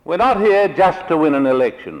We're not here just to win an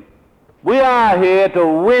election. We are here to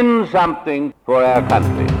win something for our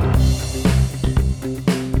country.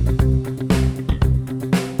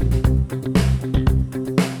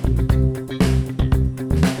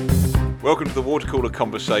 Welcome to the Water Cooler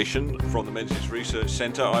Conversation from the Menzies Research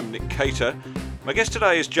Centre. I'm Nick Cater. My guest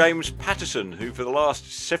today is James Paterson, who for the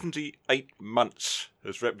last 78 months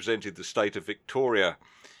has represented the state of Victoria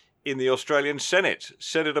in the Australian Senate.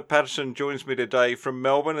 Senator Paterson joins me today from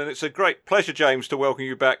Melbourne, and it's a great pleasure, James, to welcome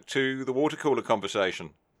you back to the Water Cooler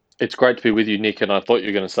Conversation. It's great to be with you, Nick, and I thought you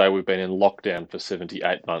were going to say we've been in lockdown for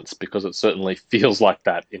 78 months, because it certainly feels like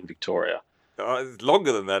that in Victoria.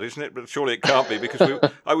 Longer than that, isn't it? But surely it can't be, because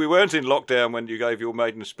we weren't in lockdown when you gave your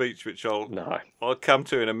maiden speech, which I'll come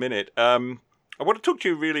to in a minute. I want to talk to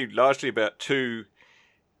you really largely about two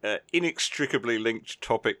inextricably linked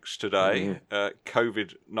topics today,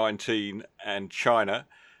 COVID-19 and China.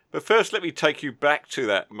 But first, let me take you back to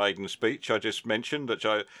that maiden speech I just mentioned, that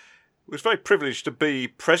I was very privileged to be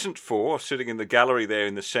present for, sitting in the gallery there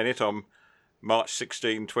in the Senate on March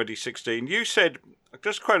 16, 2016. You said, I'll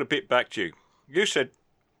just quote a bit back to you, you said,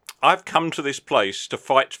 "I've come to this place to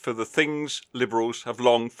fight for the things Liberals have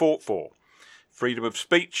long fought for: freedom of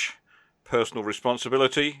speech, personal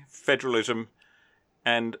responsibility, federalism,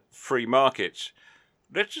 and free markets."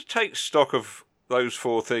 Let's just take stock of those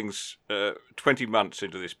four things 20 months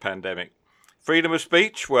into this pandemic. Freedom of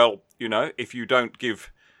speech, well, you know, if you don't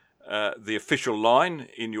give the official line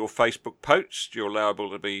in your Facebook post, you're liable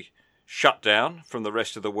to be shut down from the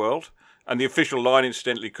rest of the world. And the official line,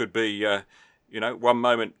 incidentally, could be, one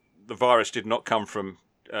moment the virus did not come from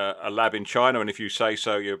a lab in China, and if you say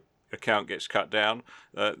so, your account gets cut down.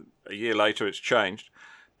 A year later, it's changed.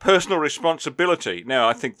 Personal responsibility. Now,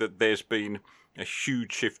 I think that there's been a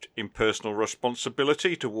huge shift in personal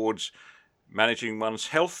responsibility towards managing one's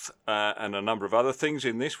health and a number of other things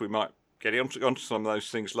in this. We might get onto some of those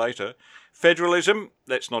things later. Federalism,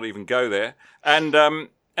 let's not even go there. And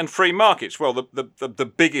free markets. Well,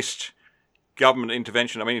 the biggest government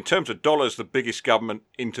intervention, I mean, in terms of dollars, the biggest government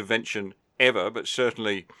intervention ever, but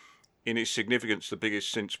certainly in its significance, the biggest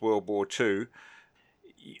since World War II.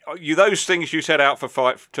 Those things you set out to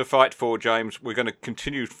fight for, James, we're going to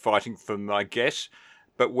continue fighting for them, I guess.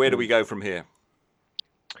 But where do we go from here?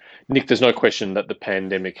 Nick, there's no question that the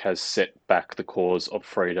pandemic has set back the cause of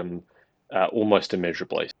freedom almost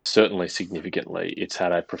immeasurably, certainly significantly. It's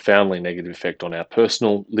had a profoundly negative effect on our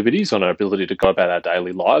personal liberties, on our ability to go about our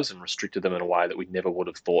daily lives, and restricted them in a way that we never would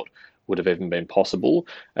have thought would have even been possible.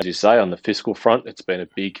 As you say, on the fiscal front, it's been a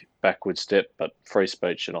big backward step, but free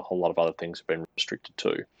speech and a whole lot of other things have been restricted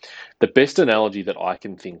too. The best analogy that I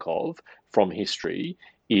can think of from history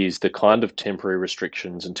is the kind of temporary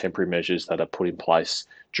restrictions and temporary measures that are put in place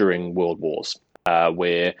during world wars.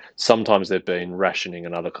 Where sometimes there've been rationing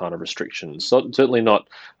and other kind of restrictions. So, certainly not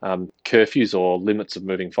curfews or limits of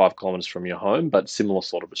moving 5 kilometres from your home, but similar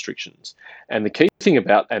sort of restrictions. And the key thing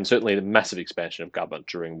about, and certainly the massive expansion of government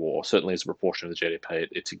during war, certainly as a proportion of the GDP,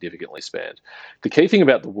 it significantly expanded. The key thing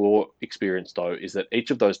about the war experience, though, is that each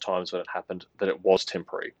of those times when it happened, that it was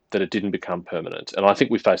temporary, that it didn't become permanent. And I think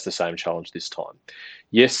we face the same challenge this time.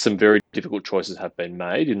 Yes, some very difficult choices have been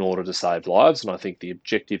made in order to save lives, and I think the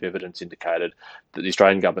objective evidence indicated that the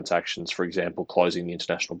Australian government's actions, for example, closing the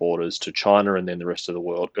international borders to China and then the rest of the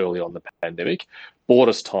world early on the pandemic, bought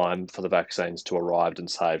us time for the vaccines to arrive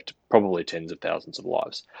and saved probably tens of thousands of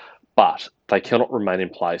lives. But they cannot remain in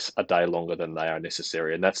place a day longer than they are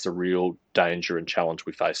necessary. And that's the real danger and challenge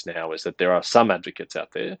we face now, is that there are some advocates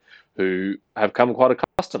out there who have come quite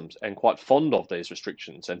accustomed and quite fond of these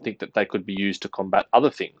restrictions and think that they could be used to combat other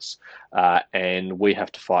things. And we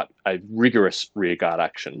have to fight a rigorous rearguard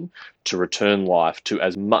action to return life to,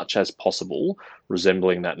 as much as possible,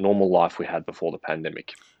 resembling that normal life we had before the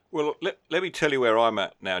pandemic. Well, let me tell you where I'm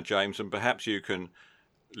at now, James, and perhaps you can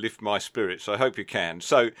lift my spirits. I hope you can.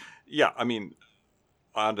 So, yeah, I mean,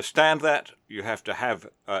 I understand that you have to have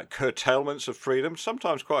curtailments of freedom,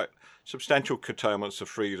 sometimes quite substantial curtailments of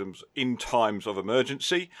freedoms in times of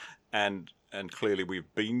emergency, and clearly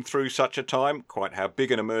we've been through such a time. Quite how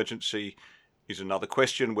big an emergency is another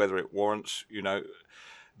question, whether it warrants,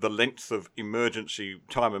 the length of emergency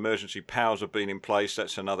powers have been in place.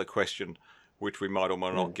 That's another question which we might or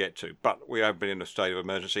might not get to. But we have been in a state of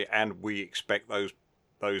emergency, and we expect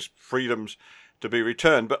those freedoms to be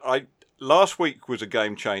returned. But last week was a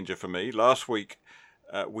game changer for me. Last week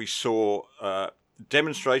we saw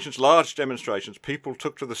demonstrations, large demonstrations. People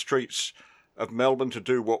took to the streets of Melbourne to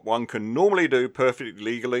do what one can normally do perfectly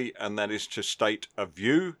legally, and that is to state a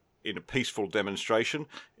view in a peaceful demonstration,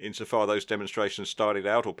 insofar those demonstrations started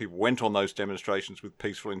out or people went on those demonstrations with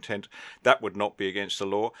peaceful intent, that would not be against the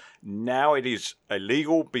law. Now it is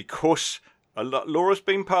illegal because a law has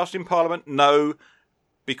been passed in Parliament? No,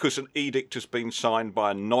 because an edict has been signed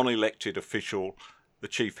by a non-elected official, the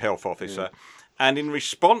Chief Health Officer. And in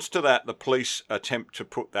response to that, the police attempt to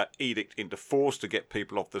put that edict into force to get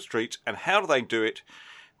people off the streets. And how do they do it?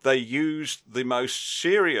 They use the most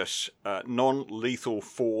serious non-lethal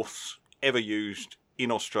force ever used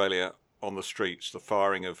in Australia on the streets, the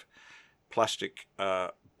firing of plastic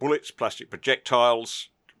bullets, plastic projectiles,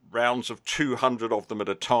 rounds of 200 of them at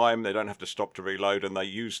a time. They don't have to stop to reload, and they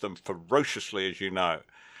use them ferociously, as you know.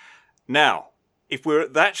 Now, if we're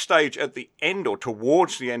at that stage at the end or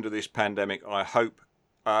towards the end of this pandemic, I hope,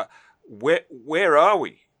 where are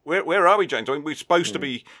we? Where are we, James? I mean, we're supposed to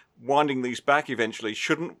be winding these back eventually.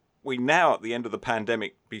 Shouldn't we now, at the end of the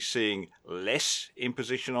pandemic, be seeing less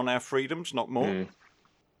imposition on our freedoms, not more?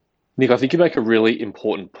 Nick, I think you make a really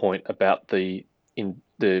important point about the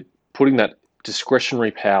putting that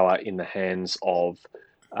discretionary power in the hands of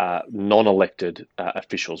non-elected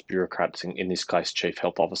officials, bureaucrats, in this case, chief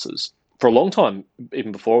health officers. For a long time,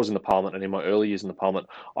 even before I was in the Parliament and in my early years in the Parliament,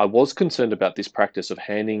 I was concerned about this practice of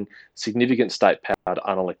handing significant state power to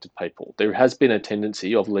unelected people. There has been a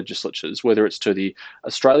tendency of legislatures, whether it's to the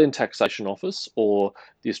Australian Taxation Office or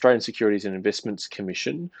the Australian Securities and Investments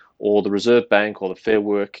Commission or the Reserve Bank or the Fair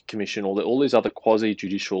Work Commission or all these other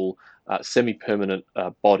quasi-judicial, semi-permanent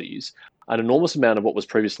bodies. An enormous amount of what was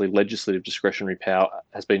previously legislative discretionary power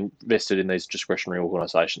has been vested in these discretionary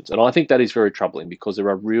organisations. And I think that is very troubling because there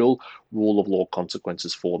are real rule of law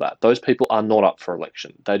consequences for that. Those people are not up for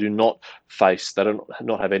election. They do not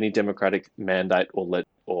have any democratic mandate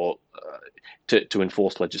to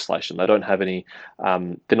enforce legislation. They don't have any,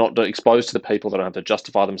 they're not exposed to the people. They don't have to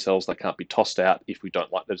justify themselves. They can't be tossed out if we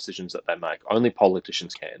don't like the decisions that they make. Only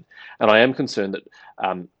politicians can. And I am concerned that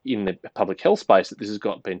in the public health space, that this has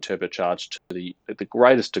been turbocharged to the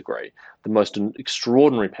greatest degree. The most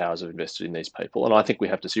extraordinary powers have invested in these people. And I think we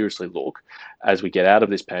have to seriously look as we get out of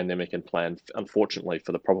this pandemic and plan, unfortunately,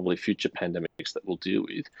 for the probably future pandemics that we'll deal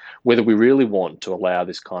with, whether we really want to allow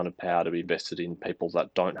this kind of power to be invested in people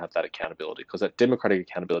that don't have that accountability, because that democratic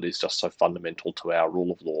accountability is just so fundamental to our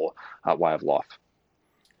rule of law way of life.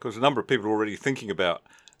 Because a number of people are already thinking about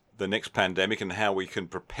the next pandemic and how we can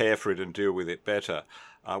prepare for it and deal with it better.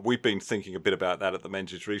 We've been thinking a bit about that at the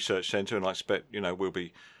Menzies Research Centre, and I expect we'll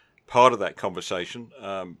be part of that conversation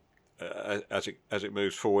as it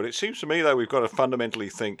moves forward. It seems to me, though, we've got to fundamentally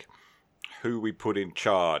think who we put in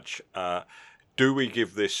charge. Do we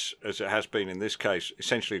give this, as it has been in this case,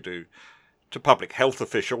 essentially to public health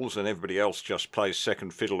officials and everybody else just plays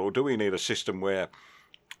second fiddle, or do we need a system where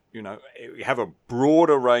we have a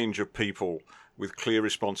broader range of people with clear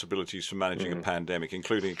responsibilities for managing a pandemic,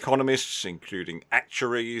 including economists, including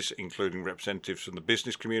actuaries, including representatives from the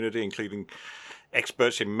business community, including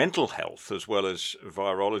experts in mental health as well as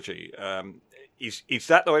virology? Is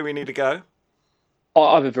that the way we need to go?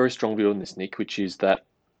 I have a very strong view on this, Nick, which is that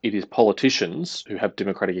it is politicians who have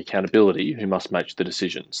democratic accountability who must make the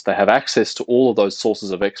decisions. They have access to all of those sources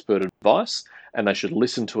of expert advice, and they should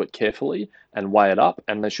listen to it carefully and weigh it up,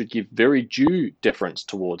 and they should give very due deference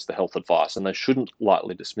towards the health advice, and they shouldn't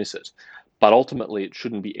lightly dismiss it. But ultimately, it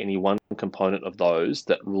shouldn't be any one component of those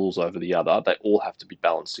that rules over the other. They all have to be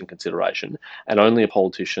balanced in consideration, and only a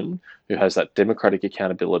politician who has that democratic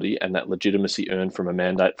accountability and that legitimacy earned from a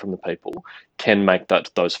mandate from the people can make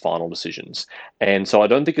those final decisions. And so I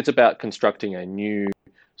don't think it's about constructing a new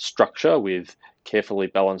structure with carefully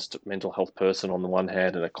balanced mental health person on the one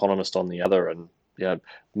hand, an economist on the other, and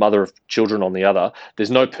mother of children on the other.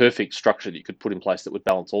 There's no perfect structure that you could put in place that would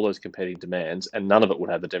balance all those competing demands, and none of it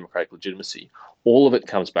would have the democratic legitimacy. All of it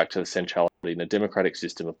comes back to the centrality in a democratic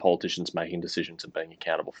system of politicians making decisions and being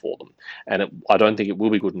accountable for them. And I don't think it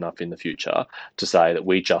will be good enough in the future to say that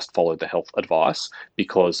we just follow the health advice,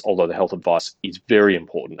 because although the health advice is very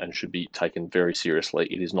important and should be taken very seriously,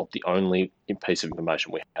 it is not the only piece of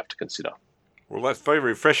information we have to consider. Well, that's very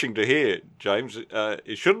refreshing to hear, James.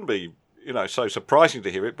 It shouldn't be so surprising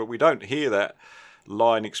to hear it, but we don't hear that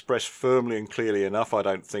line expressed firmly and clearly enough, I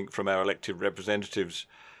don't think, from our elected representatives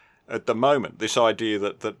at the moment. This idea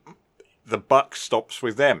that the buck stops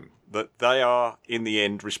with them, that they are in the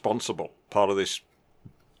end responsible, part of this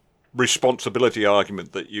responsibility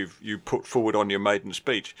argument that you put forward on your maiden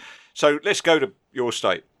speech. So let's go to your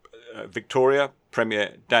state. Victoria,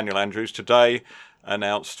 Premier Daniel Andrews today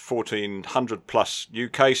announced 1,400 plus new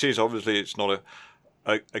cases. Obviously, it's not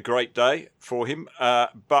a great day for him.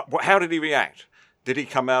 But how did he react? Did he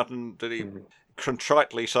come out and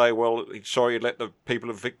contritely say, well, he's sorry he let the people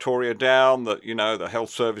of Victoria down, that, the health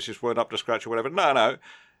services weren't up to scratch or whatever. No.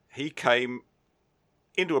 He came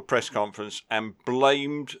into a press conference and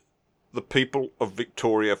blamed the people of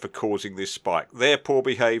Victoria for causing this spike. Their poor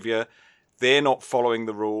behaviour, they're not following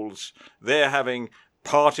the rules, they're having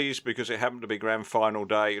parties because it happened to be grand final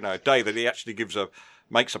day, a day that he actually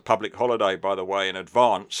makes a public holiday, by the way, in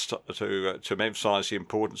advance to emphasise the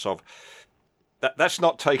importance of. That's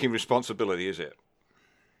not taking responsibility, is it?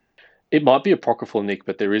 It might be apocryphal, Nick,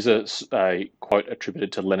 but there is a quote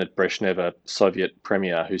attributed to Leonid Brezhnev, a Soviet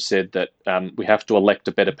premier, who said that we have to elect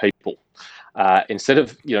a better people. Instead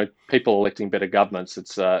of people electing better governments,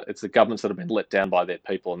 it's the governments that have been let down by their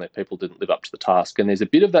people, and their people didn't live up to the task. And there's a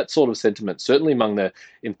bit of that sort of sentiment, certainly among the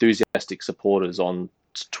enthusiastic supporters on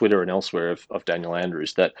Twitter and elsewhere of Daniel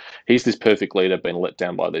Andrews, that he's this perfect leader being let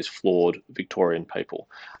down by these flawed Victorian people.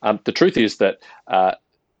 The truth is that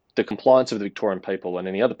the compliance of the Victorian people and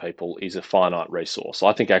any other people is a finite resource.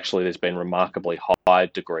 I think actually there's been remarkably high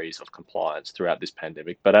degrees of compliance throughout this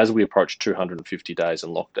pandemic. But as we approach 250 days in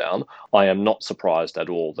lockdown, I am not surprised at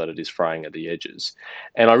all that it is fraying at the edges.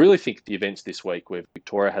 And I really think the events this week, where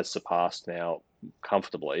Victoria has surpassed now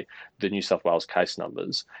comfortably the New South Wales case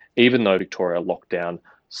numbers, even though Victoria locked down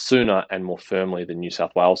sooner and more firmly than New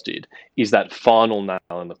South Wales did, is that final nail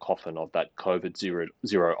in the coffin of that COVID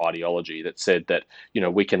zero ideology that said that,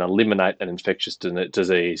 we can eliminate an infectious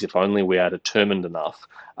disease if only we are determined enough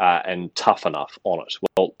and tough enough on it.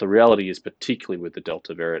 Well, the reality is, particularly with the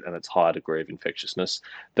Delta variant and its higher degree of infectiousness,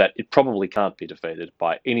 that it probably can't be defeated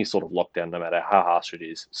by any sort of lockdown, no matter how harsh it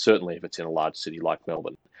is, certainly if it's in a large city like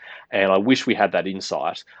Melbourne. And I wish we had that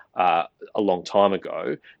insight a long time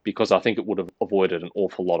ago, because I think it would have avoided an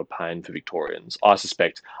awful lot of pain for Victorians. I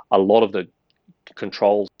suspect a lot of the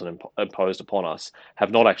controls imposed upon us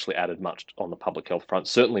have not actually added much on the public health front.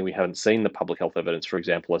 Certainly we haven't seen the public health evidence, for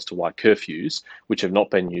example, as to why curfews, which have not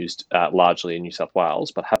been used largely in New South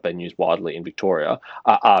Wales, but have been used widely in Victoria,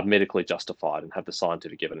 are medically justified and have the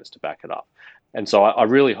scientific evidence to back it up. And so I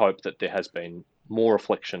really hope that there has been more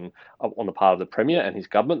reflection on the part of the Premier and his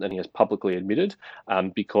government than he has publicly admitted,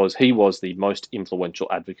 because he was the most influential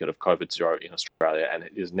advocate of COVID zero in Australia, and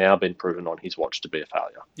it has now been proven on his watch to be a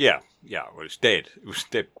failure. Yeah, well, it's dead. It was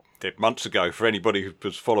dead months ago for anybody who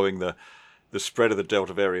was following the spread of the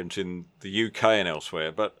Delta variant in the UK and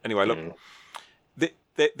elsewhere. But anyway, look,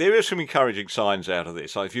 there are some encouraging signs out of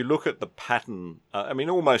this. If you look at the pattern,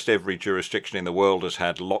 almost every jurisdiction in the world has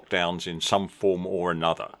had lockdowns in some form or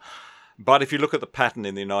another. But if you look at the pattern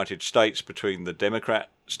in the United States between the Democrat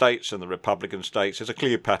states and the Republican states, there's a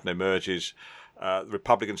clear pattern emerges. The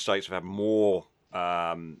Republican states have had more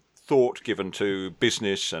thought given to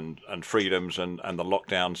business and freedoms, and the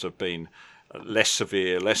lockdowns have been less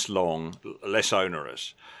severe, less long, less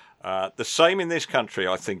onerous. The same in this country,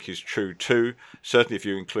 I think, is true too. Certainly if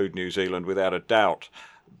you include New Zealand, without a doubt,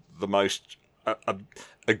 the most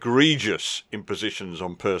egregious impositions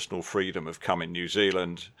on personal freedom have come in New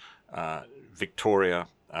Zealand, Victoria,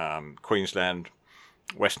 Queensland,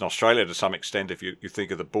 Western Australia to some extent, if you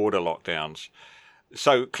think of the border lockdowns.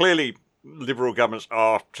 So clearly Liberal governments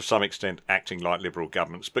are to some extent acting like Liberal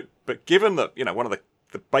governments. But given that, one of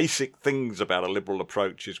the basic things about a Liberal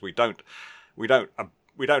approach is we don't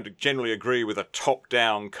generally agree with a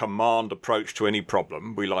top-down command approach to any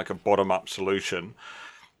problem. We like a bottom-up solution.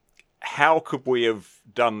 How could we have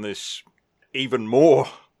done this even more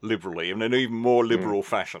liberally, in an even more liberal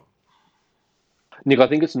fashion? Nick, I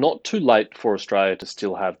think it's not too late for Australia to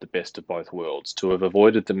still have the best of both worlds, to have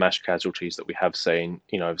avoided the mass casualties that we have seen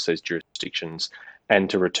in overseas jurisdictions, and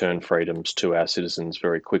to return freedoms to our citizens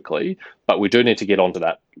very quickly. But we do need to get onto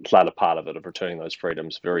that latter part of it, of returning those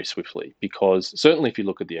freedoms very swiftly, because certainly if you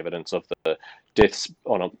look at the evidence of the deaths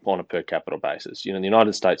on a per capita basis, in the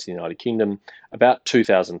United States and the United Kingdom, about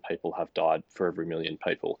 2,000 people have died for every million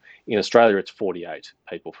people. In Australia, it's 48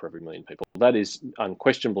 people for every million people. That is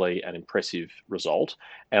unquestionably an impressive result.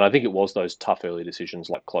 And I think it was those tough early decisions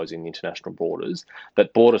like closing the international borders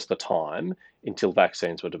that bought us the time until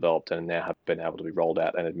vaccines were developed and now have been able to be rolled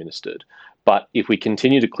out and administered. But if we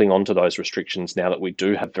continue to cling on to those restrictions now that we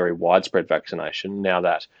do have very widespread vaccination, now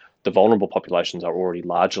that the vulnerable populations are already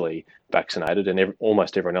largely vaccinated and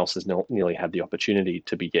almost everyone else has nearly had the opportunity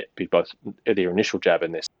to be both their initial jab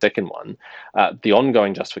and their second one, the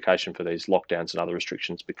ongoing justification for these lockdowns and other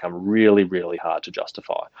restrictions become really, really hard to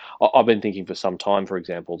justify. I've been thinking for some time, for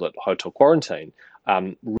example, that hotel quarantine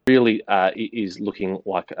really is looking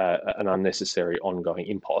like an unnecessary ongoing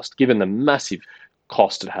impost, given the massive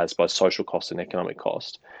cost it has, both social cost and economic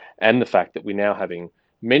cost, and the fact that we're now having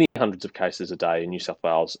many hundreds of cases a day in New South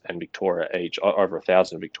Wales and Victoria each, over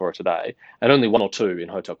 1,000 in Victoria today, and only 1 or 2 in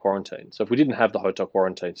hotel quarantine. So if we didn't have the hotel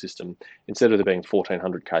quarantine system, instead of there being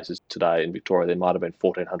 1,400 cases today in Victoria, there might have been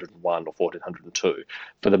 1,401 or 1,402.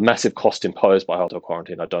 For the massive cost imposed by hotel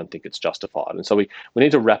quarantine, I don't think it's justified. And so we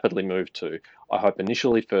need to rapidly move to, I hope,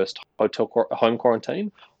 initially first home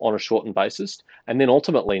quarantine on a shortened basis, and then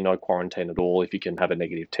ultimately no quarantine at all if you can have a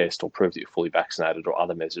negative test or prove that you're fully vaccinated or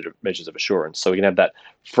other measures of assurance. So we can have that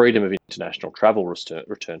freedom of international travel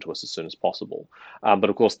return to us as soon as possible. But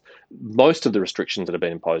of course, most of the restrictions that have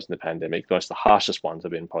been imposed in the pandemic, most of the harshest ones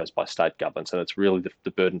have been imposed by state governments, and it's really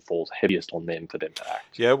the burden falls heaviest on them for them to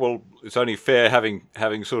act. Yeah, well, it's only fair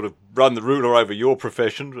having sort of run the ruler over your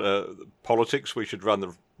profession, politics, we should run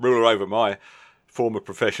the ruler over my former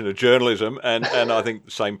profession of journalism, and I think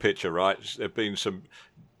the same picture, right? There have been some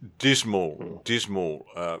dismal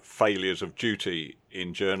failures of duty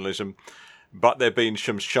in journalism, but there have been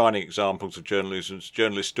some shining examples of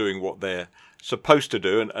journalists doing what they're supposed to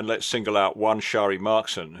do, and let's single out one, Shari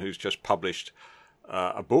Markson, who's just published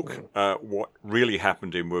a book, What Really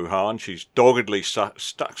Happened in Wuhan. She's doggedly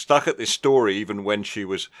stuck at this story even when she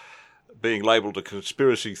was being labelled a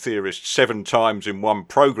conspiracy theorist 7 times in one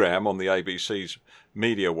programme on the ABC's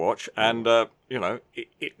Media Watch, and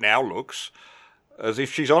it now looks as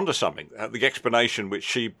if she's onto something. The explanation which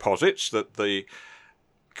she posits, that the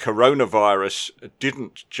coronavirus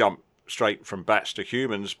didn't jump straight from bats to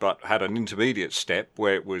humans, but had an intermediate step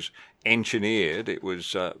where it was engineered, it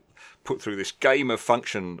was put through this gain of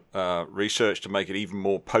function research to make it even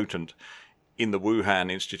more potent in the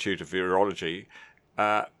Wuhan Institute of Virology,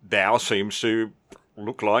 now seems to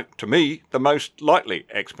look like, to me, the most likely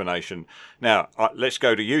explanation. Now, let's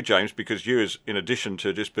go to you, James, because you, in addition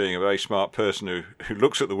to just being a very smart person who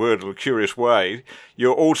looks at the world in a curious way,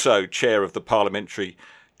 you're also chair of the Parliamentary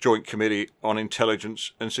Joint Committee on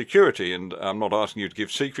Intelligence and Security. And I'm not asking you to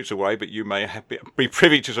give secrets away, but you may be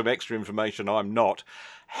privy to some extra information I'm not.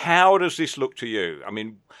 How does this look to you? I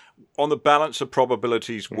mean, on the balance of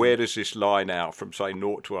probabilities, where does this lie now from, say,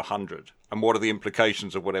 0 to 100? And what are the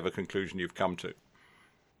implications of whatever conclusion you've come to?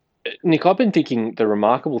 Nick, I've been thinking the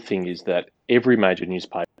remarkable thing is that every major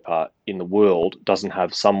newspaper in the world doesn't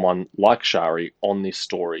have someone like Shari on this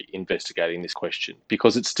story investigating this question,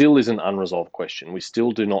 because it still is an unresolved question. We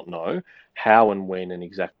still do not know how and when and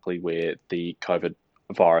exactly where the COVID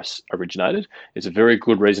virus originated. There's a very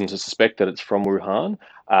good reason to suspect that it's from Wuhan,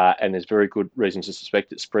 and there's very good reason to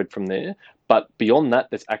suspect it spread from there. But beyond that,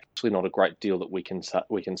 there's actually not a great deal that we can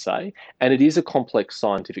say. And it is a complex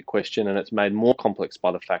scientific question, and it's made more complex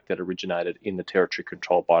by the fact that it originated in the territory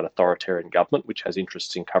controlled by an authoritarian government, which has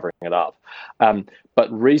interests in covering it up.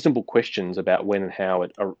 But reasonable questions about when and how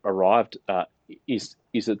it arrived is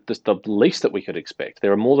the least that we could expect.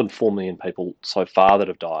 There are more than 4 million people so far that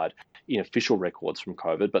have died in official records from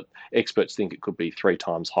COVID, but experts think it could be 3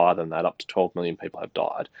 times higher than that. Up to 12 million people have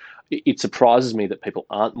died. It surprises me that people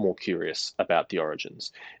aren't more curious about the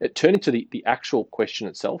origins. Turning to the actual question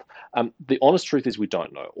itself, the honest truth is we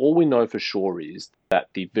don't know. All we know for sure is that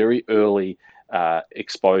the very early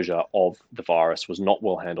exposure of the virus was not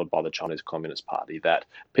well handled by the Chinese Communist Party, that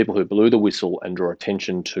people who blew the whistle and drew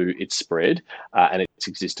attention to its spread and its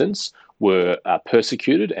existence were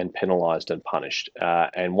persecuted and penalised and punished.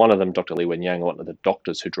 And one of them, Dr. Li Wenyang, one of the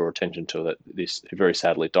doctors who drew attention to it, who very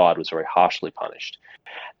sadly died, was very harshly punished.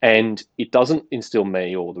 And it doesn't instill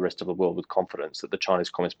me or the rest of the world with confidence that the Chinese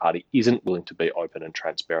Communist Party isn't willing to be open and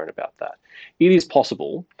transparent about that. It is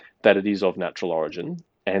possible that it is of natural origin,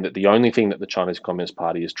 and that the only thing that the Chinese Communist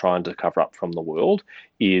Party is trying to cover up from the world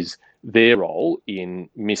is their role in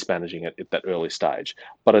mismanaging it at that early stage.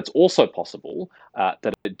 But it's also possible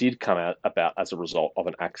that it did come about as a result of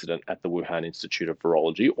an accident at the Wuhan Institute of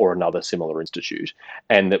Virology or another similar institute,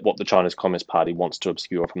 and that what the Chinese Communist Party wants to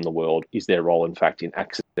obscure from the world is their role, in fact, in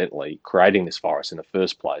accidentally creating this virus in the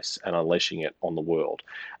first place and unleashing it on the world.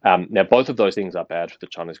 Now, both of those things are bad for the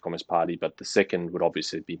Chinese Communist Party, but the second would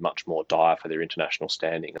obviously be much more dire for their international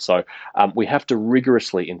standing. So we have to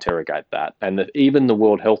rigorously interrogate that, and that even the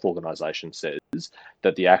World Health Organization says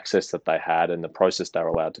that the access that they had and the process they were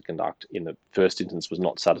allowed to conduct in the first instance was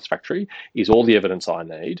not satisfactory, is all the evidence I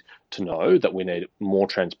need to know that we need more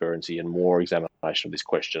transparency and more examination of this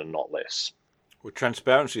question and not less. Well,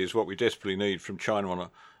 transparency is what we desperately need from China on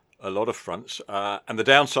a lot of fronts. And the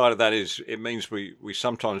downside of that is it means we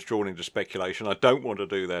sometimes draw into speculation. I don't want to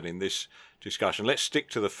do that in this discussion. Let's stick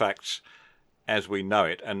to the facts as we know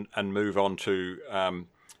it and move on to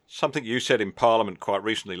something you said in Parliament quite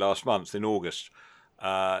recently, last month in August.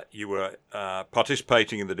 You were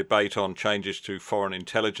participating in the debate on changes to foreign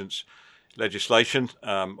intelligence legislation,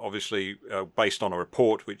 obviously based on a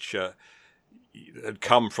report which had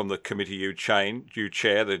come from the committee you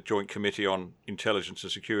chair, the Joint Committee on Intelligence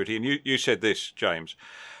and Security. And you said this, James: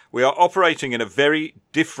 "We are operating in a very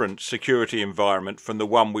different security environment from the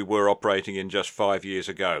one we were operating in just 5 years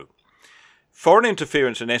ago. Foreign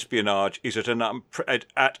interference and espionage is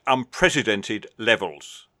at unprecedented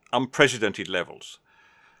levels.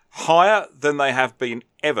 Higher than they have been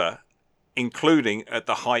ever, including at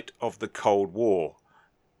the height of the Cold War."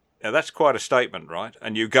 Now, that's quite a statement, right?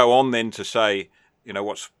 And you go on then to say,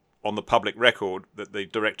 what's on the public record, that the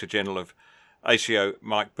Director General of ASIO,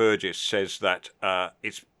 Mike Burgess, says that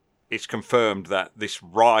it's confirmed that this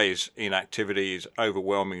rise in activity is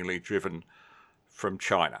overwhelmingly driven from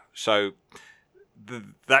China. So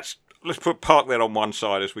let's park that on one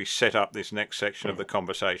side as we set up this next section of the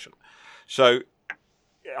conversation. So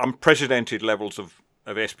unprecedented levels of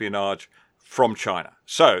espionage from China.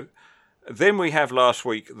 So then we have last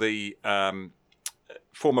week the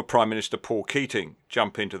former Prime Minister Paul Keating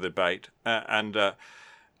jump into the debate and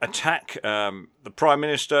attack the Prime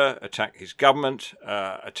Minister, attack his government,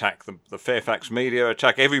 attack the Fairfax media,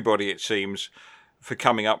 attack everybody, it seems, for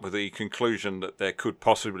coming up with the conclusion that there could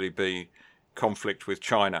possibly be conflict with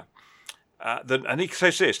China. And he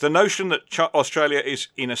says this: "The notion that Australia is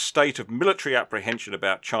in a state of military apprehension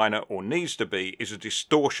about China, or needs to be, is a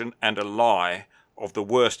distortion and a lie of the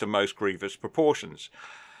worst and most grievous proportions.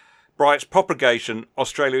 By its propagation,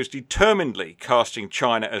 Australia is determinedly casting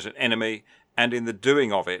China as an enemy, and in the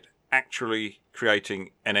doing of it, actually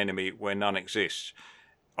creating an enemy where none exists."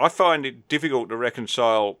 I find it difficult to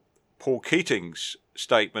reconcile Paul Keating's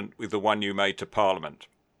statement with the one you made to Parliament.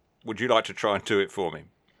 Would you like to try and do it for me?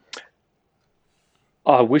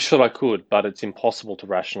 I wish that I could, but it's impossible to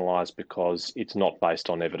rationalise because it's not based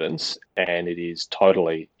on evidence and it is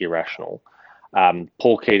totally irrational.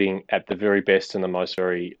 Paul Keating, at the very best and the most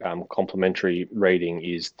very complimentary reading,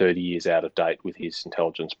 is 30 years out of date with his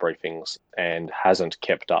intelligence briefings and hasn't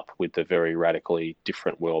kept up with the very radically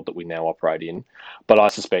different world that we now operate in. But I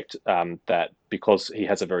suspect that because he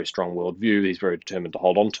has a very strong worldview, he's very determined to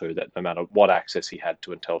hold on to, that no matter what access he had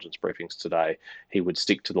to intelligence briefings today, he would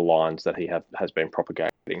stick to the lines that he has been propagating.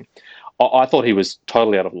 I thought he was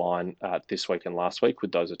totally out of line this week and last week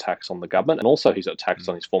with those attacks on the government, and also his attacks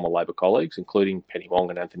on his former Labor colleagues, including Penny Wong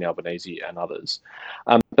and Anthony Albanese and others.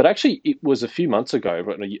 But actually, it was a few months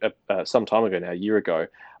ago, some time ago now, a year ago,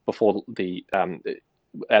 before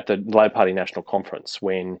at the Labor Party National Conference,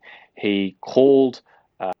 when he called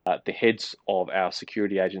the heads of our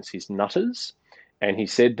security agencies nutters, and he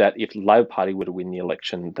said that if the Labor Party were to win the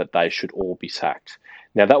election, that they should all be sacked.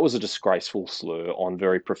 Now, that was a disgraceful slur on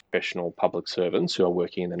very professional public servants who are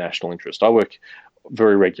working in the national interest. I work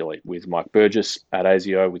very regularly with Mike Burgess at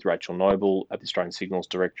ASIO, with Rachel Noble at the Australian Signals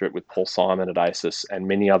Directorate, with Paul Simon at ASIS, and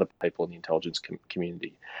many other people in the intelligence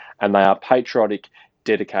community. And they are patriotic,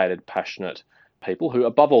 dedicated, passionate people who,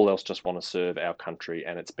 above all else, just want to serve our country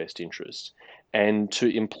and its best interests. And to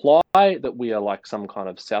imply that we are like some kind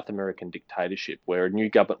of South American dictatorship where a new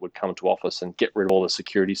government would come to office and get rid of all the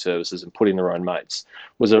security services and put in their own mates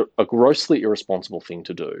was a grossly irresponsible thing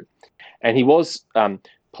to do. And he was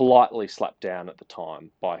politely slapped down at the time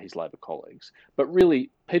by his Labor colleagues. But really,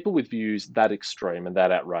 people with views that extreme and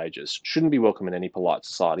that outrageous shouldn't be welcome in any polite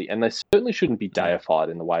society, and they certainly shouldn't be deified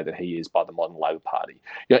in the way that he is by the modern Labor Party.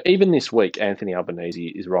 Even this week, Anthony Albanese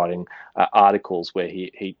is writing articles where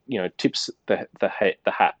he tips the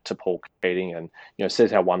hat to Paul Keating and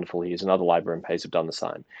says how wonderful he is, and other Labor MPs have done the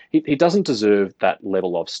same. He doesn't deserve that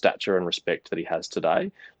level of stature and respect that he has today.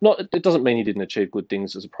 It doesn't mean he didn't achieve good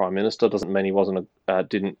things as a Prime Minister. It doesn't mean he wasn't a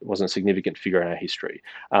significant figure in our history.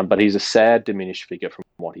 But he's a sad, diminished figure from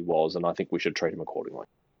what he was, and I think we should treat him accordingly.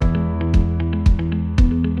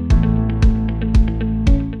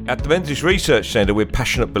 At the Menzies Research Centre, we're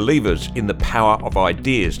passionate believers in the power of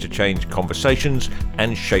ideas to change conversations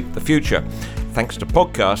and shape the future. Thanks to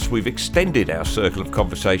podcasts, we've extended our circle of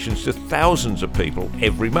conversations to thousands of people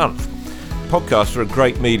every month. Podcasts are a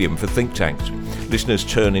great medium for think tanks. Listeners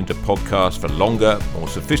turn into podcasts for longer, more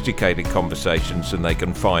sophisticated conversations than they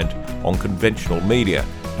can find on conventional media,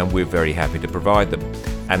 and we're very happy to provide them.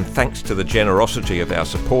 And thanks to the generosity of our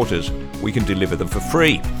supporters, we can deliver them for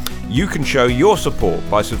free. You can show your support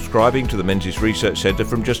by subscribing to the Menzies Research Centre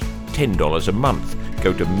from just $10 a month.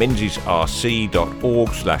 Go to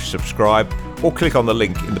menziesrc.org/subscribe or click on the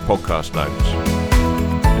link in the podcast notes.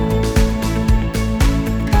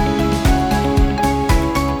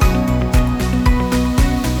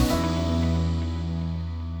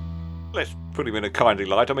 Let's put him in a kindly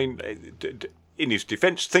light. I mean, in his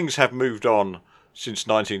defence, things have moved on since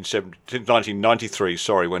 1993.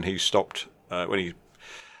 Sorry, when he stopped, when he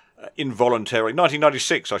involuntarily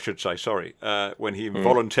 1996, I should say. Sorry, when he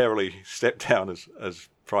involuntarily stepped down as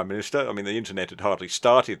Prime Minister. I mean, the internet had hardly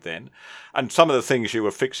started then, and some of the things you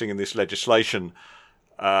were fixing in this legislation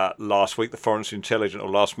last week,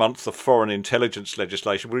 last month, the foreign intelligence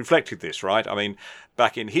legislation reflected this, right? I mean,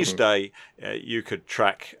 back in his day, you could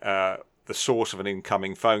track the source of an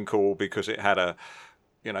incoming phone call because it had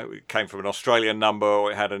it came from an Australian number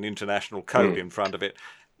or it had an international code in front of it.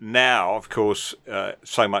 Now, of course,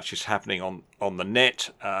 so much is happening on the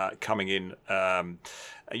net, coming in.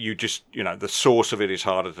 The source of it is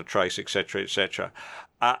harder to trace, etc., etc.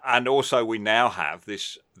 And also, we now have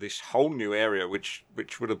this whole new area, which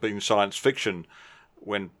would have been science fiction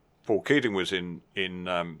when Paul Keating was in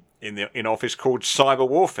office, called cyber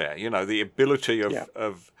warfare. The ability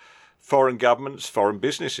of foreign governments, foreign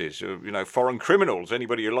businesses, foreign criminals,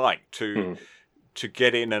 anybody you like, to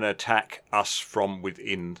get in and attack us from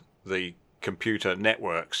within the computer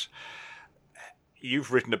networks.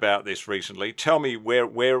 You've written about this recently. Tell me, where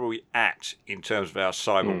are we at in terms of our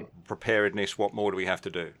cyber preparedness? What more do we have to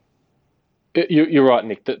do? You're right,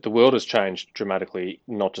 Nick, that the world has changed dramatically,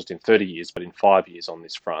 not just in 30 years, but in 5 years on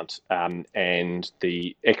this front. And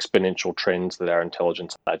the exponential trends that our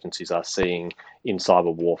intelligence agencies are seeing in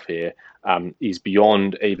cyber warfare is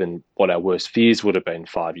beyond even what our worst fears would have been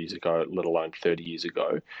 5 years ago, let alone 30 years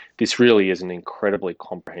ago. This really is an incredibly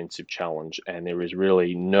comprehensive challenge, and there is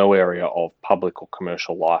really no area of public or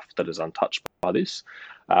commercial life that is untouched by this.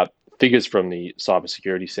 Figures from the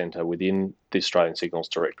Cybersecurity Centre within the Australian Signals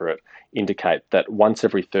Directorate indicate that once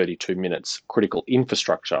every 32 minutes, critical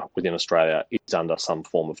infrastructure within Australia is under some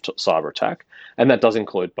form of cyber attack. And that does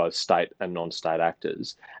include both state and non-state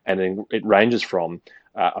actors. And it ranges from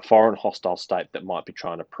a foreign hostile state that might be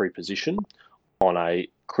trying to pre-position on a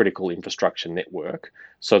critical infrastructure network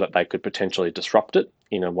so that they could potentially disrupt it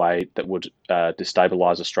in a way that would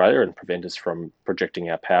destabilise Australia and prevent us from projecting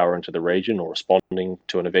our power into the region or responding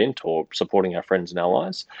to an event or supporting our friends and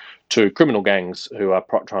allies, to criminal gangs who are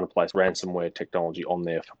trying to place ransomware technology on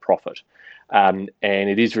there for profit. And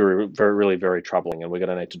it is really very troubling, and we're going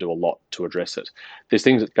to need to do a lot to address it. There's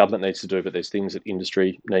things that government needs to do, but there's things that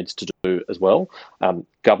industry needs to do as well.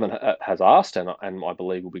 Government has asked, and I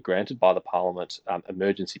believe will be granted by the Parliament,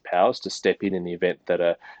 emergency powers to step in the event that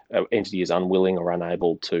an entity is unwilling or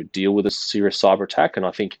unable to deal with a serious cyber attack. And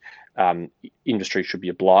I think industry should be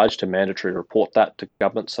obliged to mandatory report that to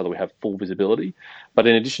government so that we have full visibility. But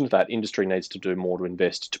in addition to that, industry needs to do more to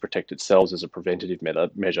invest to protect itself as a preventative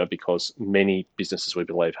measure, because many businesses, we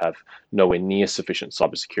believe, have nowhere near sufficient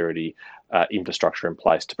cybersecurity infrastructure in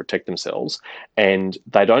place to protect themselves. And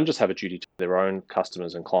they don't just have a duty to their own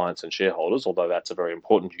customers and clients and shareholders, although that's a very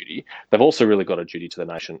important duty. They've also really got a duty to the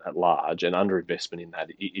nation at large, and underinvestment in that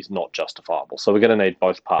is not justifiable. So we're going to need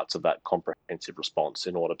both parts of that comprehensive response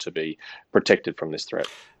in order to be protected from this threat.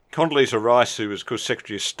 Condoleezza Rice, who was, of course,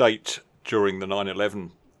 Secretary of State during the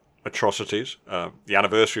 9/11 atrocities, the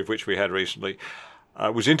anniversary of which we had recently,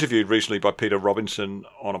 was interviewed recently by Peter Robinson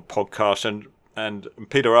on a podcast, and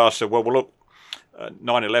Peter asked her, well, look,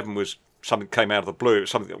 9/11 was something that came out of the blue. It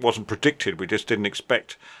was something that wasn't predicted. We just didn't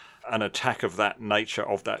expect an attack of that nature,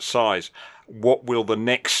 of that size. What will the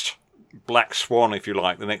next black swan, if you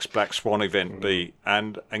like, the next black swan event be?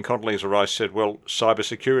 And Condoleezza Rice said, well,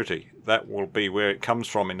 cybersecurity, that will be where it comes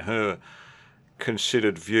from in her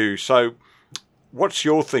considered view. So what's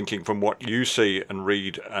your thinking from what you see and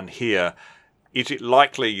read and hear? Is it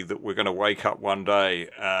likely that we're going to wake up one day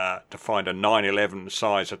to find a 9/11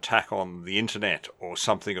 size attack on the internet or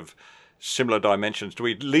something of similar dimensions? Do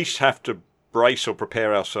we at least have to brace or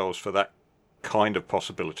prepare ourselves for that kind of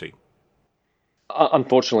possibility?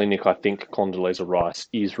 Unfortunately, Nick, I think Condoleezza Rice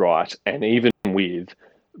is right. And even with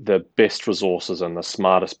the best resources and the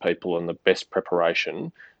smartest people and the best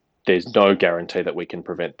preparation, there's no guarantee that we can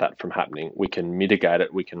prevent that from happening. We can mitigate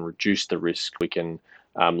it, we can reduce the risk, we can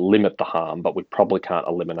limit the harm, but we probably can't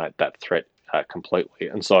eliminate that threat completely.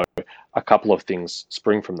 And so a couple of things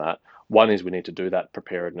spring from that. One is we need to do that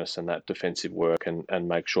preparedness and that defensive work and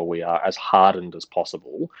make sure we are as hardened as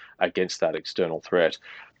possible against that external threat.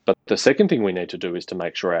 But the second thing we need to do is to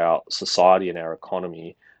make sure our society and our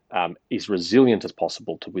economy is resilient as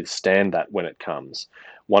possible to withstand that when it comes.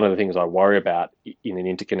 One of the things I worry about in an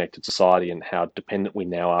interconnected society and how dependent we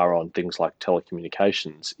now are on things like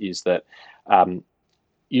telecommunications is that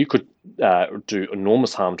you could do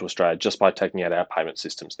enormous harm to Australia just by taking out our payment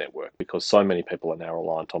systems network, because so many people are now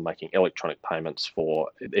reliant on making electronic payments for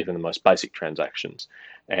even the most basic transactions.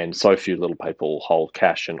 And so few little people hold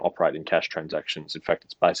cash and operate in cash transactions. In fact,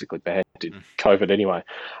 it's basically banned in COVID anyway.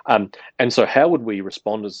 And so how would we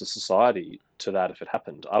respond as a society to that if it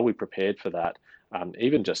happened? Are we prepared for that?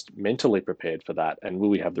 Even just mentally prepared for that? And will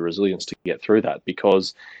we have the resilience to get through that?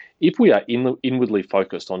 Because if we are inwardly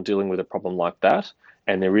focused on dealing with a problem like that,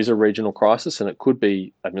 and there is a regional crisis, and it could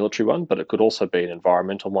be a military one, but it could also be an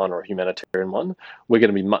environmental one or a humanitarian one, we're going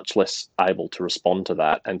to be much less able to respond to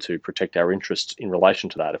that and to protect our interests in relation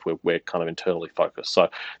to that if we're kind of internally focused. So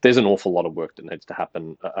there's an awful lot of work that needs to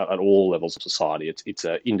happen at all levels of society. It's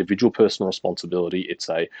an individual personal responsibility, it's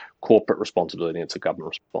a corporate responsibility, and it's a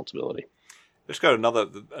government responsibility. Let's go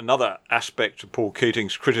to another aspect of Paul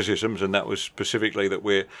Keating's criticisms, and that was specifically that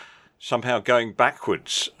we're somehow going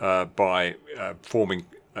backwards by forming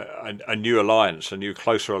a new alliance, a new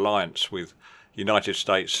closer alliance with United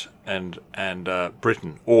States and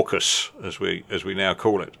Britain, AUKUS as we now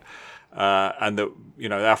call it, and that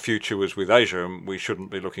our future was with Asia and we shouldn't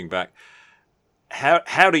be looking back.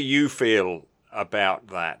 How do you feel about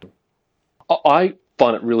that? I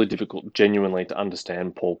find it really difficult, genuinely, to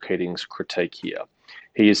understand Paul Keating's critique here.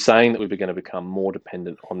 He is saying that we're going to become more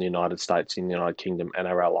dependent on the United States and the United Kingdom and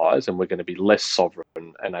our allies, and we're going to be less sovereign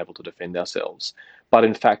and able to defend ourselves. But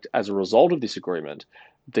in fact, as a result of this agreement,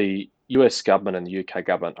 the US government and the UK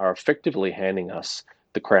government are effectively handing us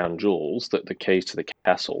the crown jewels, the keys to the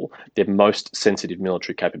castle, their most sensitive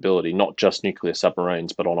military capability, not just nuclear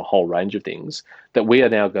submarines, but on a whole range of things, that we are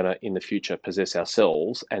now going to, in the future, possess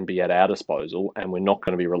ourselves and be at our disposal, and we're not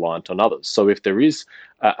going to be reliant on others. So if there is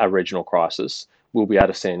a regional crisis, we'll be able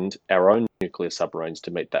to send our own nuclear submarines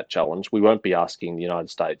to meet that challenge. We won't be asking the United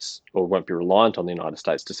States, or won't be reliant on the United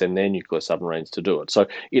States to send their nuclear submarines to do it. So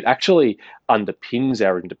it actually underpins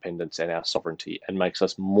our independence and our sovereignty and makes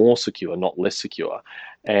us more secure, not less secure.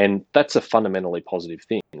 And that's a fundamentally positive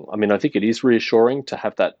thing. I mean, I think it is reassuring to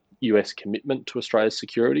have that US commitment to Australia's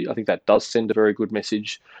security. I think that does send a very good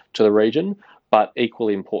message to the region, but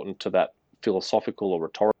equally important to that philosophical or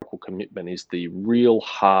rhetorical commitment is the real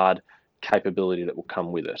hard capability that will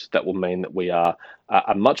come with it. That will mean that we are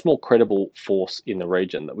a much more credible force in the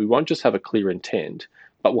region, that we won't just have a clear intent,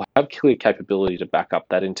 but we'll have clear capability to back up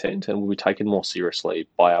that intent, and we'll be taken more seriously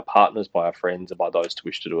by our partners, by our friends, and by those who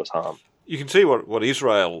wish to do us harm. You can see what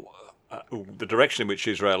Israel, the direction in which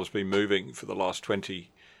Israel has been moving for the last 20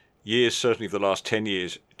 years, certainly for the last 10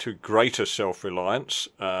 years, to greater self-reliance.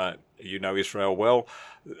 Israel well,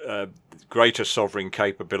 greater sovereign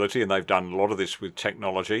capability, and they've done a lot of this with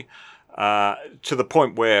technology. To the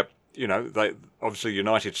point where, they obviously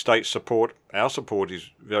United States support, our support is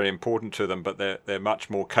very important to them, but they're much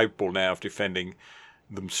more capable now of defending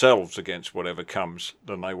themselves against whatever comes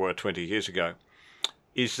than they were 20 years ago.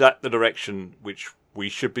 Is that the direction which we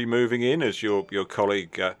should be moving in, as your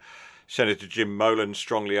colleague Senator Jim Molan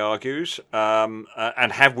strongly argues? And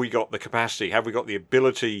have we got the capacity? Have we got the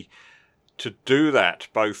ability to do that,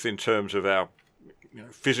 both in terms of our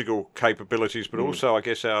physical capabilities, but also, I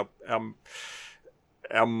guess, our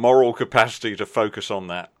moral capacity to focus on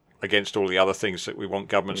that against all the other things that we want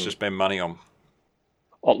governments to spend money on?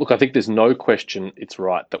 Oh, look, I think there's no question it's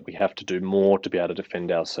right that we have to do more to be able to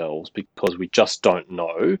defend ourselves, because we just don't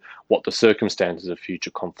know what the circumstances of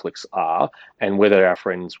future conflicts are and whether our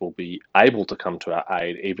friends will be able to come to our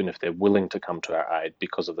aid, even if they're willing to come to our aid,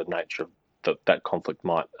 because of the nature of that conflict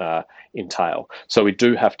might entail. So we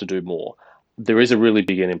do have to do more. There is a really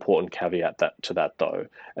big and important caveat to that, though,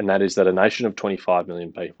 and that is that a nation of 25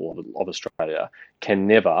 million people of Australia can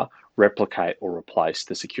never replicate or replace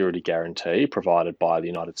the security guarantee provided by the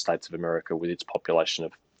United States of America with its population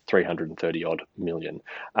of 330 odd million.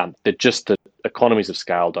 The economies of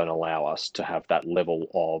scale don't allow us to have that level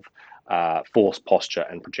of force, posture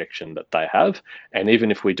and projection that they have. And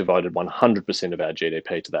even if we devoted 100% of our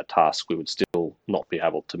GDP to that task, we would still not be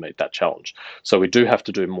able to meet that challenge. So we do have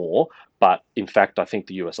to do more. But in fact, I think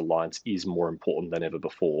the US alliance is more important than ever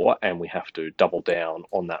before, and we have to double down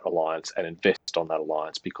on that alliance and invest on that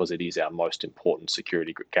alliance, because it is our most important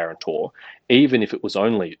security guarantor. Even if it was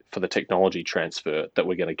only for the technology transfer that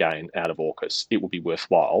we're going to gain out of AUKUS, it would be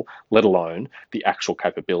worthwhile, let alone the actual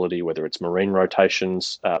capability, whether it's marine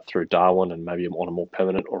rotations through Darwin and maybe on a more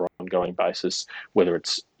permanent or ongoing basis, whether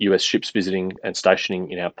it's US ships visiting and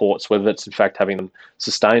stationing in our ports, whether that's in fact having them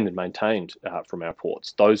sustained and maintained from our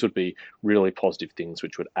ports. Those would be really positive things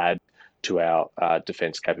which would add to our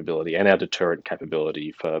defence capability and our deterrent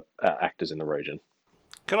capability for actors in the region.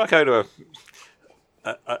 Can I go to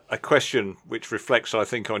a question which reflects, I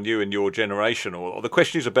think, on you and your generation, or the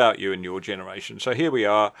question is about you and your generation. So here we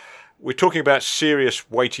are. We're talking about serious,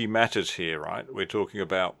 weighty matters here, right? We're talking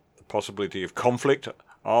about the possibility of conflict,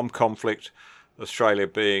 armed conflict, Australia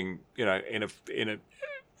being, in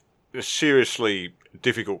a seriously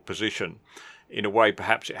difficult position in a way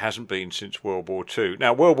perhaps it hasn't been since World War II.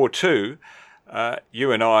 Now, World War II,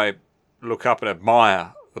 you and I look up and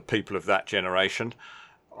admire the people of that generation.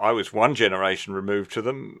 I was one generation removed to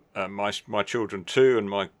them, my children 2 and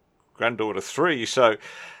my granddaughter 3. So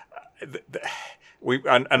we've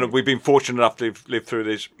been fortunate enough to live through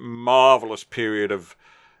this marvellous period of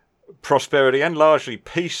prosperity and largely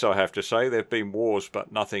peace, I have to say. There have been wars,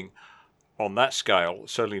 but nothing on that scale,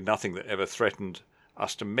 certainly nothing that ever threatened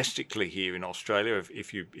us domestically here in Australia,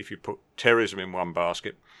 if you put terrorism in one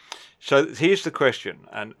basket. So here's the question,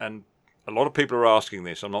 and a lot of people are asking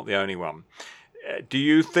this, I'm not the only one. Do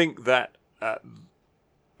you think that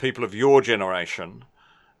people of your generation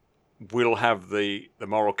will have the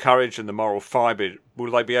moral courage and the moral fibre?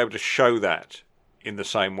 Will they be able to show that in the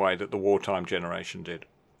same way that the wartime generation did?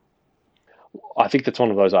 I think that's one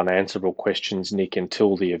of those unanswerable questions, Nick,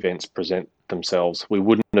 until the events present themselves. We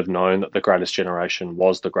wouldn't have known that the greatest generation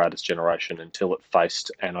was the greatest generation until it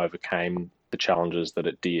faced and overcame the challenges that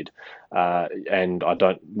it did. And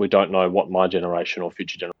we don't know what my generation or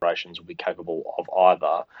future generations will be capable of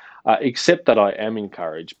either, except that I am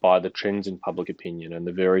encouraged by the trends in public opinion and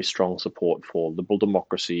the very strong support for liberal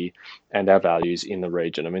democracy and our values in the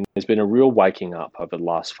region. I mean, there's been a real waking up over the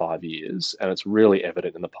last 5 years, and it's really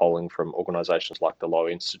evident in the polling from organisations like the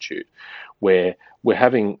Lowy Institute, where we're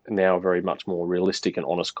having now a very much more realistic and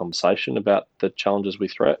honest conversation about the challenges we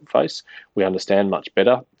face. We understand much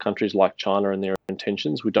better countries like China and their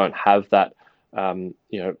intentions. We don't have that,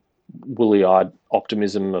 woolly-eyed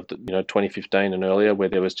optimism of 2015 and earlier, where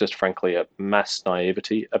there was just frankly a mass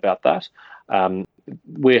naivety about that.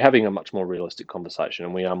 We're having a much more realistic conversation,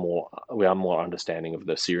 and we are more understanding of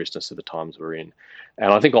the seriousness of the times we're in.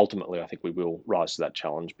 And I think ultimately, we will rise to that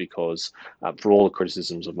challenge, because for all the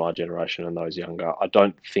criticisms of my generation and those younger, I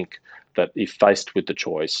don't think that if faced with the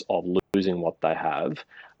choice of losing what they have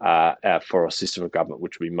for a system of government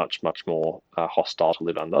which would be much, much more hostile to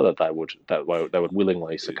live under, that they would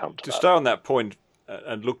willingly succumb to that. To stay on that point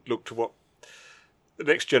and look to what the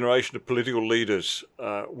next generation of political leaders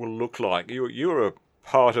will look like. You're a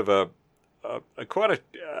part of quite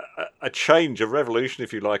a change, a revolution,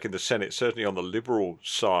 if you like, in the Senate, certainly on the Liberal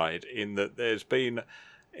side, in that there's been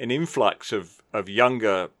an influx of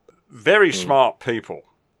younger, very smart people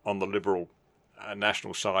on the Liberal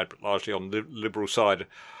national side, but largely on the Liberal side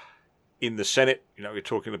in the Senate. We're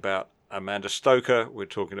talking about Amanda Stoker, we're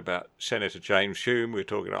talking about Senator James Hume,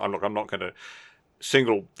 I'm not going to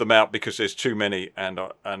single them out because there's too many, and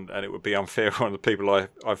it would be unfair on the people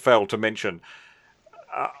I failed to mention.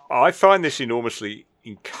 I find this enormously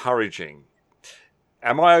encouraging.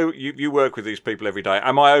 You work with these people every day.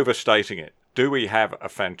 Am I overstating it? Do we have a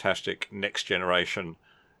fantastic next generation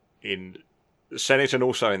in the Senate and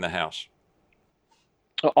also in the House?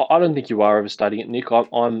 I don't think you are overstating it, Nick.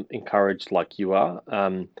 I'm encouraged like you are.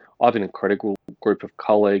 I have an incredible group of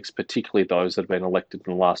colleagues, particularly those that have been elected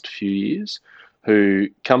in the last few years, who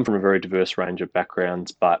come from a very diverse range of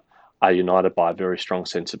backgrounds, but are united by a very strong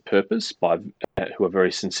sense of purpose, who are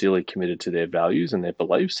very sincerely committed to their values and their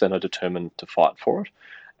beliefs and are determined to fight for it.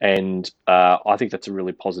 And I think that's a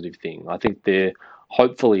really positive thing. I think there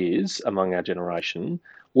hopefully is, among our generation,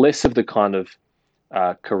 less of the kind of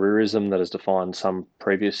careerism that has defined some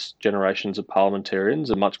previous generations of parliamentarians,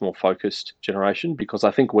 a much more focused generation, because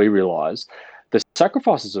I think we realise the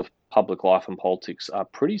sacrifices of public life and politics are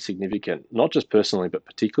pretty significant, not just personally, but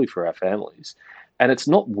particularly for our families. And it's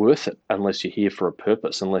not worth it unless you're here for a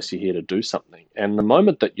purpose, unless you're here to do something. And the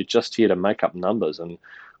moment that you're just here to make up numbers and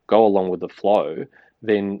go along with the flow,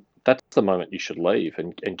 then that's the moment you should leave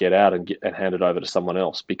and get out and hand it over to someone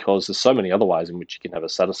else, because there's so many other ways in which you can have a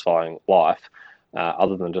satisfying life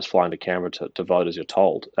other than just flying to Canberra to vote as you're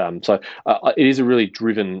told. So it is a really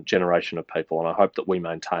driven generation of people, and I hope that we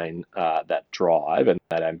maintain that drive and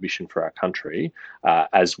that ambition for our country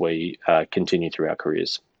as we continue through our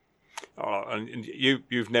careers. And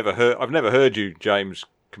I've never heard you, James,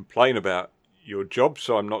 complain about your job,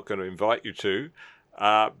 so I'm not going to invite you to.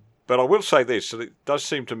 But I will say this: it does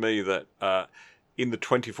seem to me that in the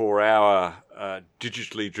 24-hour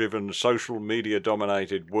digitally driven, social media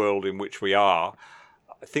dominated world in which we are,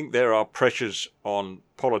 I think there are pressures on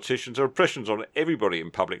politicians. There are pressures on everybody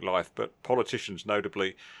in public life, but politicians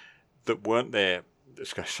notably that weren't there.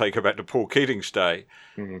 Let's go back to Paul Keating's day,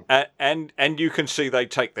 and you can see they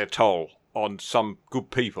take their toll on some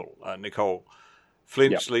good people. Nicole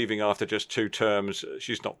Flint's leaving after just 2 terms.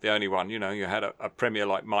 She's not the only one. You had a Premier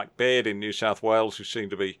like Mike Baird in New South Wales, who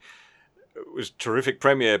seemed to be, was a terrific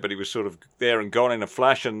Premier, but he was sort of there and gone in a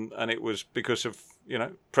flash, and it was because of,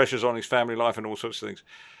 pressures on his family life and all sorts of things.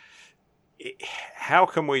 How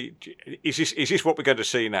can we, is this what we're going to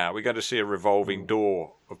see now? We're going to see a revolving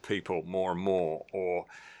door of people more and more, or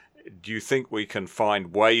do you think we can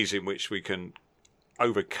find ways in which we can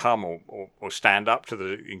overcome or stand up to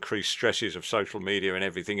the increased stresses of social media and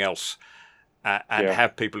everything else, and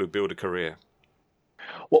have people who build a career?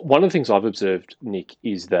 Well, one of the things I've observed, Nick,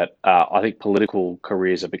 is that I think political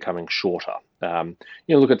careers are becoming shorter.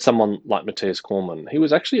 Look at someone like Matthias Cormann. He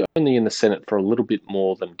was actually only in the Senate for a little bit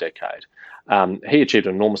more than a decade. He achieved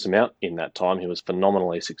an enormous amount in that time. He was a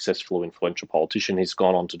phenomenally successful, influential politician. He's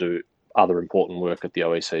gone on to do other important work at the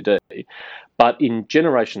OECD. But in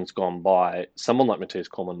generations gone by, someone like Matthias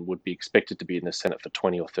Cormann would be expected to be in the Senate for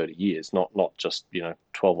 20 or 30 years, not just 12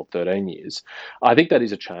 or 13 years. I think that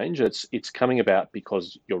is a change. It's coming about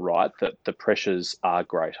because you're right that the pressures are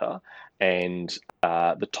greater, and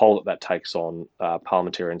the toll that takes on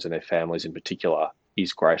parliamentarians and their families in particular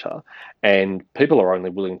is greater, and people are only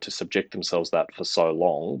willing to subject themselves to that for so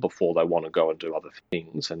long before they want to go and do other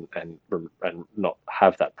things and not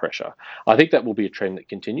have that pressure. I think that will be a trend that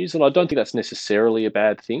continues, and I don't think that's necessarily a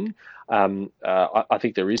bad thing. I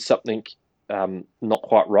think there is something not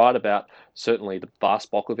quite right about certainly the vast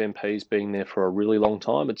bulk of MPs being there for a really long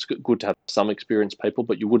time. It's good to have some experienced people,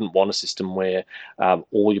 but you wouldn't want a system where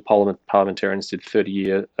all your parliamentarians did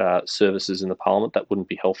 30-year services in the parliament. That wouldn't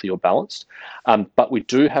be healthy or balanced. But we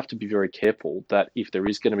do have to be very careful that if there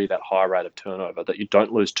is going to be that high rate of turnover, that you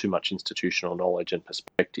don't lose too much institutional knowledge and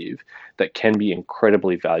perspective that can be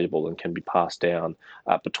incredibly valuable and can be passed down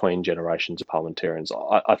between generations of parliamentarians.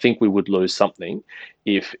 I think we would lose something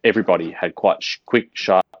if everybody had quite quick,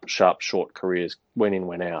 sharp, short careers, went in,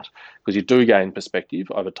 went out, because you do gain perspective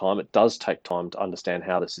over time. It does take time to understand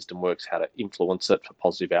how the system works, how to influence it for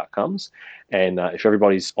positive outcomes. And if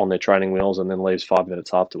everybody's on their training wheels and then leaves 5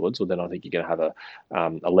 minutes afterwards, well, then I think you're going to have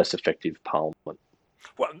a less effective parliament.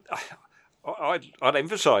 Well, I'd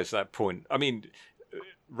emphasise that point. I mean,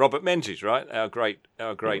 Robert Menzies, right, our great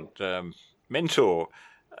mentor.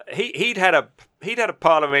 He'd had a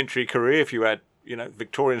parliamentary career. If you had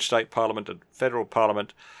Victorian State Parliament and Federal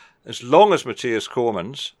Parliament, as long as Matthias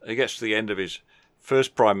Cormann's. He gets to the end of his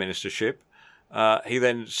first Prime Ministership. He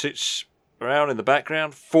then sits around in the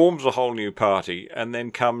background, forms a whole new party, and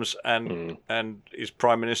then comes and is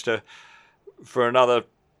Prime Minister for another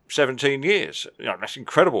 17 years. That's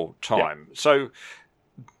incredible time. Yeah. So,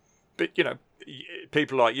 but,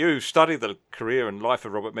 people like you study the career and life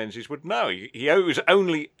of Robert Menzies would know he was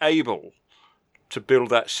only able to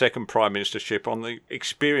build that second Prime Ministership on the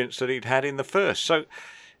experience that he'd had in the first. So,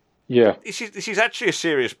 this is actually a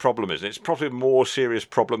serious problem, isn't it? It's probably a more serious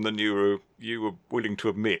problem than you were willing to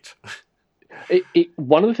admit.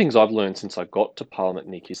 One of the things I've learned since I got to Parliament,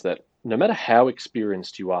 Nick, is that no matter how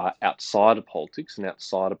experienced you are outside of politics and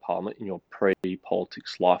outside of Parliament in your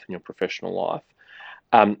pre-politics life and your professional life,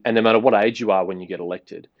 and no matter what age you are when you get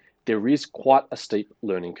elected, there is quite a steep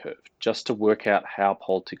learning curve just to work out how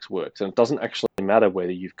politics works. And it doesn't actually matter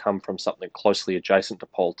whether you've come from something closely adjacent to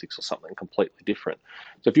politics or something completely different.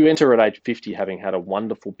 So if you enter at age 50 having had a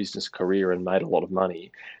wonderful business career and made a lot of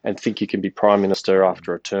money and think you can be Prime Minister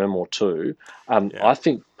after a term or two, I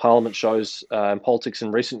think Parliament shows, and politics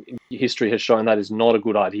in recent history has shown that is not a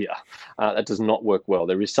good idea. That does not work well.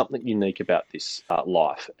 There is something unique about this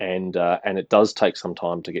life, and it does take some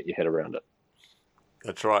time to get your head around it.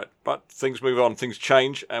 That's right. But things move on, things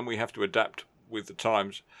change, and we have to adapt with the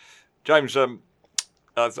times. James,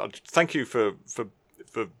 thank you for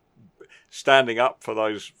standing up for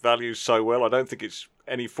those values so well. I don't think it's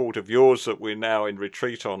any fault of yours that we're now in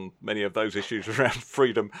retreat on many of those issues around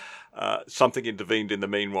freedom. Something intervened in the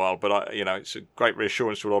meanwhile, but it's a great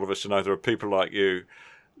reassurance to a lot of us to know there are people like you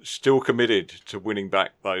still committed to winning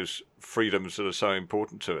back those freedoms that are so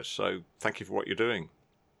important to us. So thank you for what you're doing.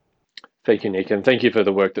 Thank you, Nick, and thank you for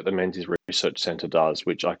the work that the Menzies Research Centre does,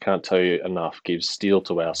 which I can't tell you enough gives steel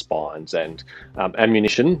to our spines and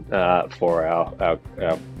ammunition for our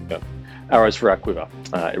arrows for our quiver.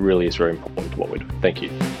 It really is very important to what we do. Thank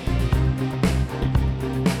you.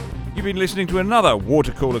 You've been listening to another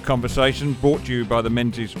Water Cooler Conversation brought to you by the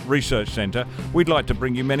Menzies Research Centre. We'd like to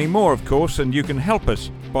bring you many more, of course, and you can help us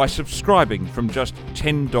by subscribing from just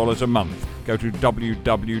 $10 a month. Go to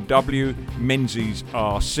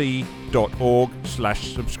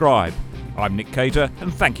www.menziesrc.org/subscribe. I'm Nick Cater,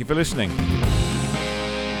 and thank you for listening.